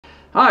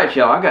All right,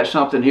 y'all, I got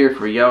something here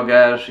for y'all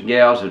guys and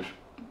gals that's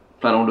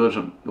planning on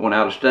doing going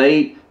out of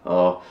state,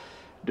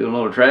 doing a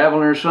little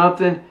traveling or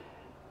something.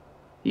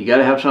 You got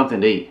to have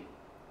something to eat.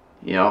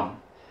 You know,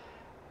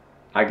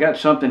 I got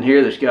something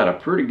here that's got a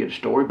pretty good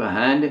story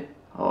behind it.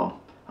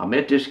 I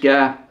met this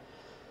guy,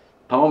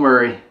 Paul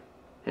Murray,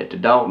 at the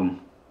Dalton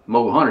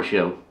Mobile Hunter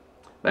Show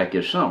back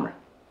this summer.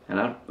 And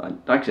I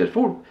like I said,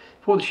 before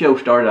the show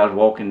started, I was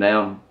walking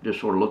down,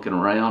 just sort of looking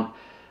around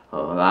the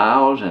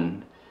aisles,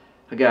 and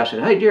the guy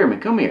said, "Hey, Jeremy,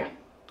 come here."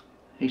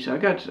 He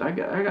said,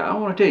 I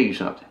want to tell you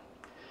something.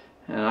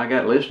 And I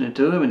got listening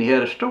to him, and he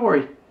had a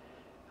story.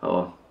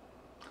 Let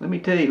me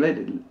tell you,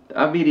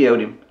 I videoed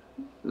him.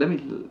 Let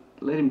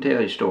him tell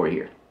his story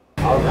here.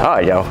 All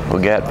right, y'all.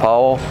 We got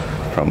Paul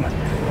from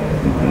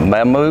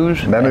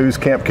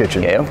Mamoos Camp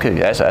Kitchen. Yeah, okay.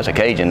 That's a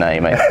Cajun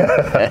name, man.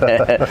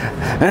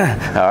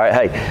 All right,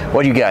 hey,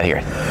 what do you got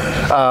here?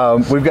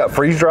 We've got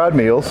freeze-dried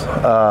meals.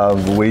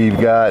 We've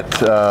got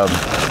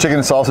chicken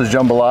and sausage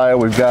jambalaya.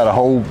 We've got a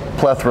whole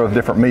plethora of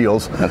different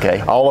meals. Okay.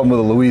 All of them with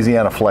a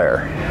Louisiana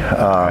flair.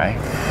 All right.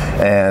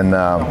 And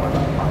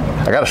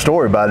I got a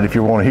story about it if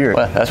you want to hear it.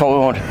 Well, that's what we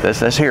want.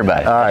 Let's hear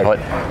about it. All right.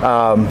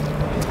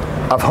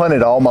 I've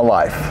hunted all my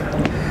life.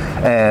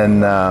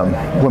 And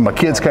when my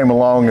kids came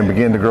along and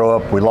began to grow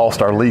up, we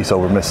lost our lease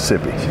over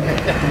Mississippi.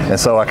 And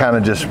so I kind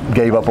of just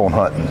gave up on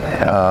hunting.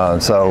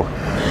 So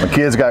my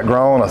kids got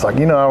grown. I was like,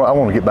 I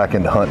want to get back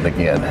into hunting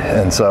again.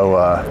 And so,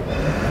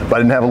 but I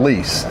didn't have a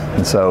lease.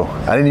 And so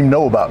I didn't even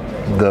know about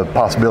the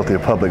possibility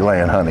of public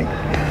land hunting.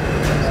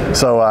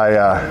 So I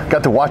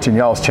got to watching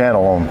y'all's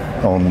channel on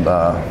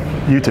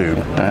YouTube.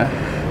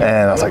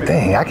 And I was like,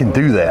 dang, I can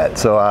do that.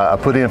 So I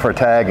put in for a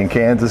tag in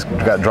Kansas,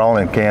 got drawn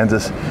in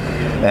Kansas,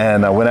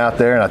 and I went out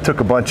there and I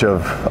took a bunch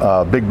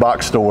of big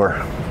box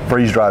store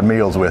freeze-dried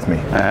meals with me.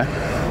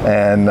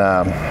 And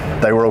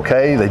they were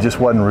okay, they just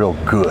wasn't real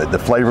good. The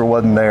flavor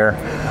wasn't there.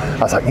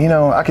 I was like,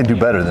 I can do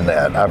better than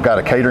that. I've got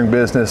a catering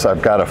business.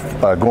 I've got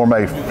a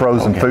gourmet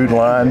frozen food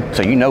line.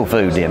 So you know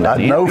food, then? I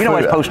know food. You know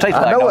what it's supposed to taste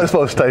like. I know what it's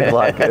supposed to taste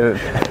like.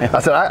 I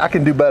said, I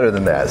can do better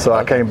than that. So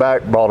I came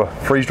back, bought a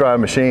freeze-drying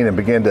machine, and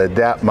began to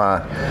adapt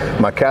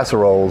my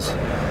casseroles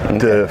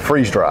to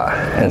freeze dry.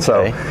 And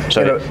so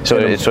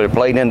it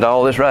played into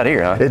all this right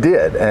here, huh? It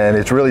did, and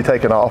it's really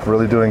taken off,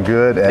 really doing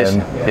good.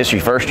 And this is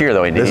your first year,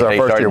 though. This is our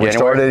first year. We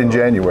started in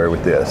January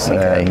with this,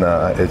 and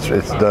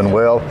it's done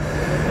well.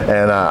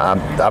 And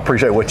I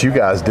appreciate what you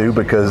guys do,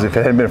 because if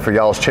it hadn't been for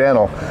y'all's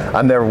channel,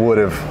 I never would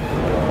have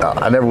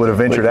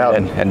ventured out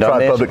and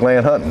tried public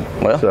land hunting.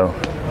 Well, so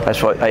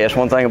that's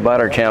one thing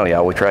about our channel,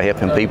 y'all. We try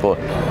helping people.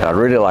 And I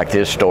really like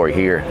this story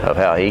here of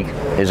how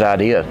his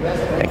idea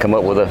and come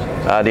up with an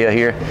idea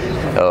here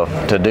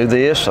to do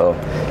this. So,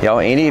 y'all,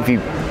 any of you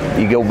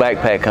go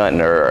backpack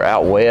hunting or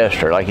out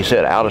west, or like you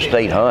said, out of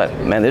state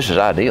hunt, man, this is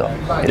ideal.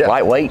 It's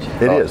lightweight.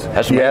 It is.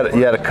 You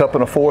add a cup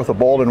and a fourth of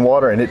boiling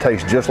water, and it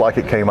tastes just like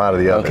it came out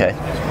of the oven. Okay.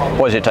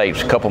 What does it take?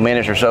 A couple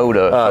minutes or so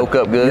to soak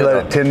up good? You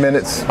let it 10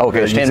 minutes.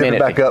 Okay, it's 10 minutes. You zip it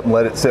back up and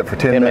let it sit for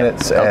 10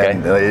 minutes,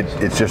 and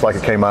it's just like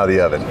it came out of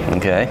the oven.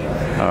 Okay.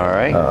 All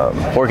right.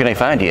 Where can they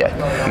find you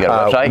at? You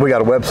got a website? We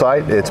got a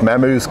website. It's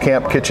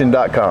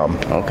mamooscampkitchen.com.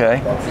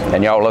 Okay.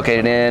 And y'all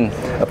located in?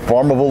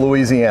 Farmerville,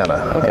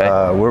 Louisiana. Okay.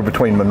 We're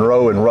between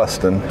Monroe and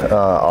Ruston,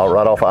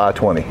 right off of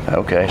I-20.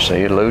 Okay, so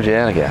you're a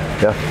Louisiana guy.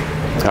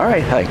 Yeah. All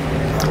right, hey,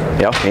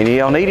 any of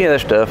y'all need any of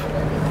this stuff,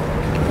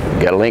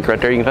 got a link right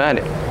there, you can find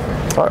it.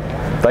 All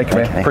right, thank you,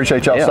 man.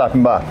 Appreciate y'all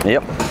stopping by.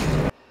 Yep.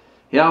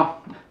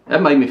 Y'all,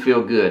 that made me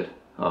feel good.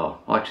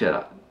 Like I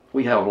said,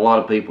 we have a lot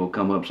of people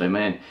come up and say,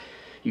 man,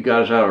 you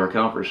got us out of our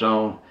comfort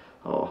zone.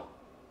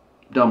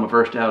 Done my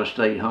first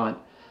out-of-state hunt.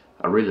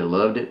 I really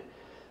loved it.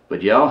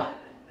 But y'all,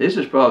 this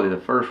is probably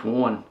the first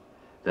one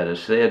that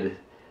has said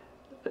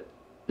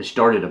that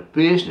started a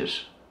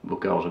business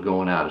because of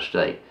going out of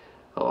state.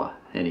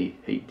 And he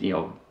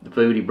the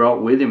food he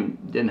brought with him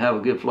didn't have a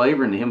good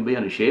flavor, and him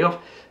being a chef,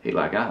 he's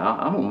like,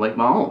 I'm gonna make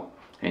my own.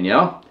 And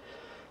y'all,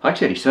 like I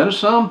said, he sent us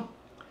some.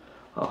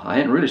 I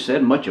hadn't really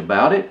said much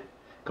about it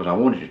because I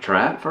wanted to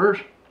try it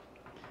first,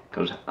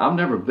 because I've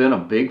never been a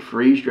big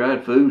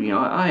freeze-dried food.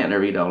 I hadn't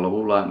ever eaten a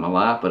whole lot in my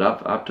life, but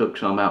I took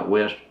some out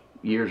west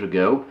years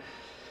ago.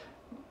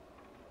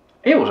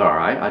 It was all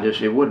right.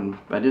 It wasn't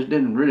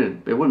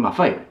my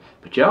favorite.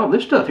 But y'all,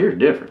 this stuff here is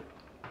different.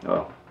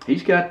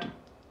 He's got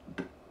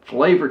the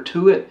flavor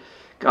to it,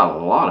 got a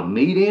lot of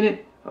meat in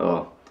it,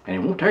 and it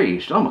won't tear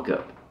your stomach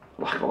up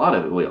like a lot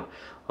of it will.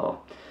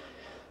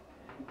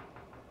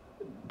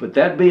 But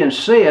that being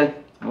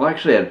said, like I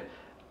said,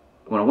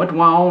 when I went to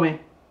Wyoming,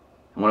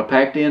 and when I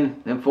packed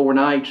in them 4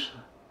 nights,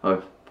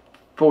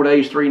 4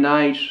 days, 3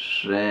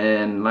 nights,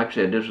 and like I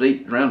said, just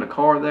eat around the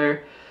car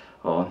there,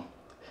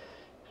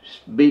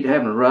 beat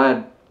having to ride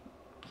an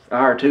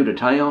hour or 2 to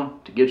town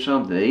to get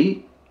something to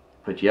eat.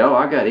 But y'all,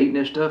 I got eating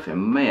this stuff,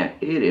 and man,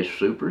 it is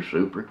super,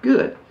 super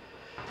good.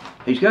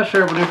 He's got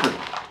several different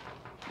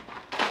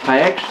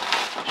packs.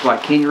 It's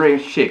like King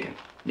Ray's chicken.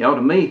 Y'all,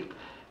 to me,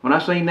 when I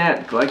seen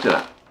that, like I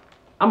said,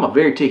 I'm a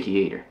very picky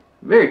eater.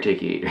 Very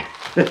picky eater.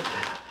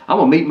 I'm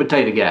a meat and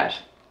potato guys.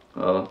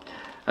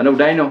 I know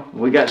Daniel,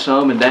 we got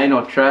some, and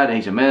Daniel tried it.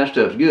 He said, man, that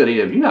stuff's good. He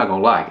said, you're not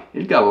going to like it.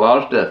 It's got a lot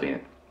of stuff in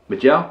it.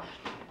 But y'all,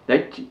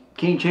 that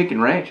King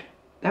Chicken Ranch,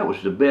 that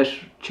was the best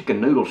chicken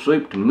noodle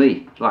soup to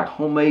me. It's like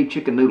homemade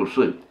chicken noodle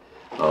soup.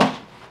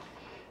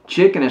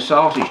 Chicken and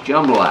sausage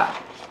jambalaya.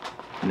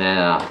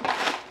 Now,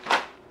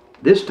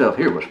 this stuff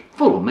here was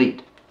full of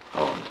meat.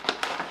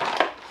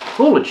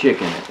 Full of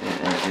chicken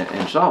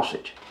and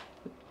sausage.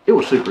 It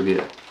was super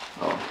good.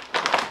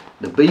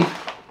 The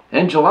beef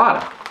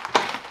enchilada.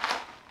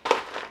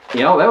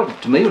 You know, that was,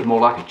 to me, was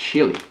more like a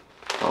chili.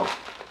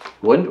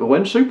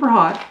 Wasn't super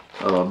hot,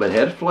 but it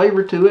had a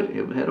flavor to it.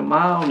 It had a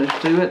mildness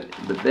to it.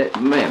 But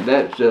that, man,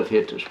 that stuff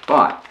hit the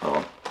spot.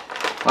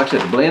 Like I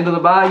said, the blend of the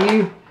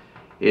Bayou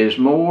is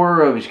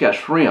more of, it's got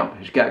shrimp,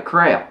 it's got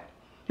crab.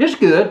 It's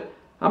good.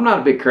 I'm not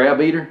a big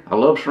crab eater. I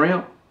love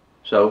shrimp.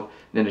 So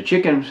then the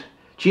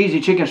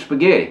cheesy chicken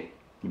spaghetti.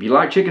 If you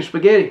like chicken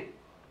spaghetti,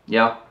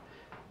 yeah,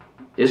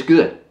 it's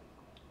good.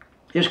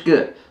 It's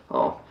good.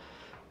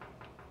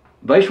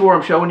 Basically, where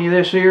I'm showing you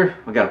this here,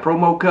 I got a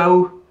promo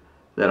code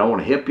that I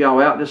want to help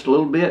y'all out just a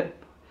little bit.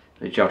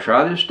 That y'all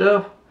try this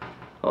stuff.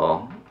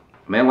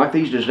 Man, like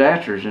these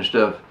disasters and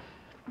stuff,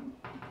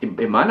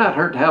 it might not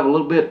hurt to have a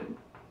little bit,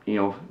 you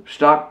know,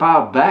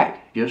 stockpile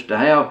back just to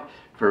have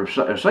for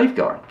a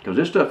safeguard. Because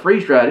this stuff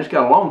freeze dried, it's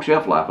got a long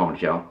shelf life on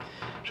it, y'all.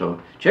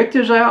 So check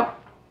this out,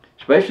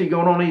 especially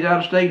going on these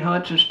out-of-state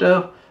hunts and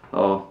stuff.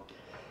 Y'all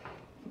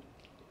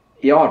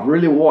have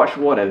really watched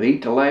what I've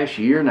eaten the last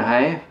year and a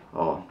half.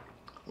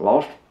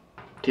 Lost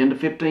 10 to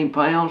 15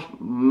 pounds.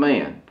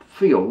 Man,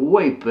 feel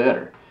way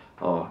better.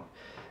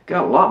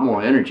 Got a lot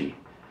more energy.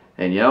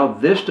 And y'all,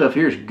 this stuff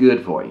here is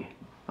good for you.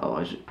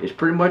 It's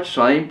pretty much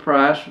the same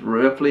price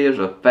roughly as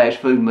a fast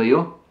food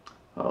meal.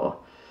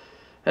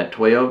 At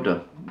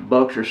 12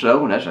 bucks or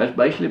so, and that's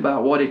basically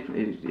about what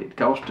it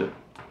costs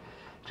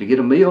to get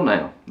a meal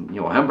now.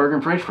 You know, a hamburger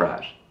and french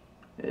fries.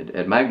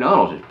 At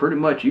McDonald's, it's pretty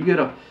much, you get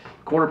a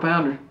quarter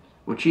pounder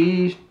with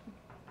cheese,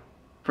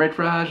 french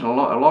fries, and a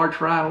large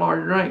fry and a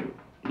large drink.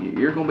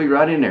 You're going to be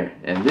right in there.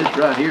 And this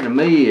right here, to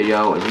me,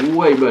 y'all, is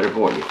way better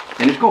for you.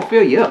 And it's going to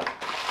fill you up.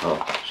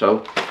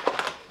 So,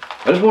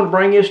 I just want to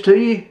bring this to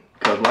you,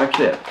 because like I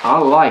said, I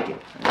like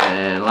it.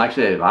 And like I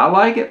said, if I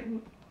like it,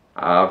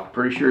 I'm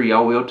pretty sure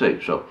y'all will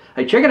too. So,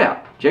 hey, check it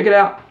out. Check it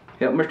out.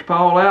 Help Mr.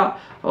 Paul out.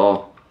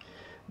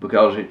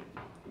 Because,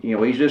 you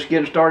know, he's just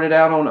getting started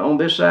out on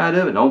this side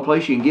of it. The only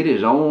place you can get it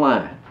is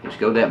online. Just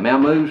go to that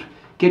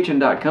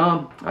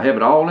MamoosKitchen.com. I have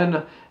it all in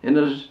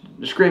the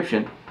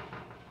description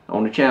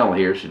on the channel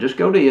here. So just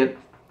go to it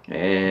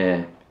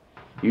and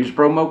use the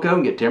promo code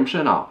and get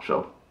 10% off.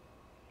 So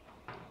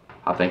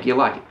I think you'll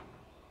like it.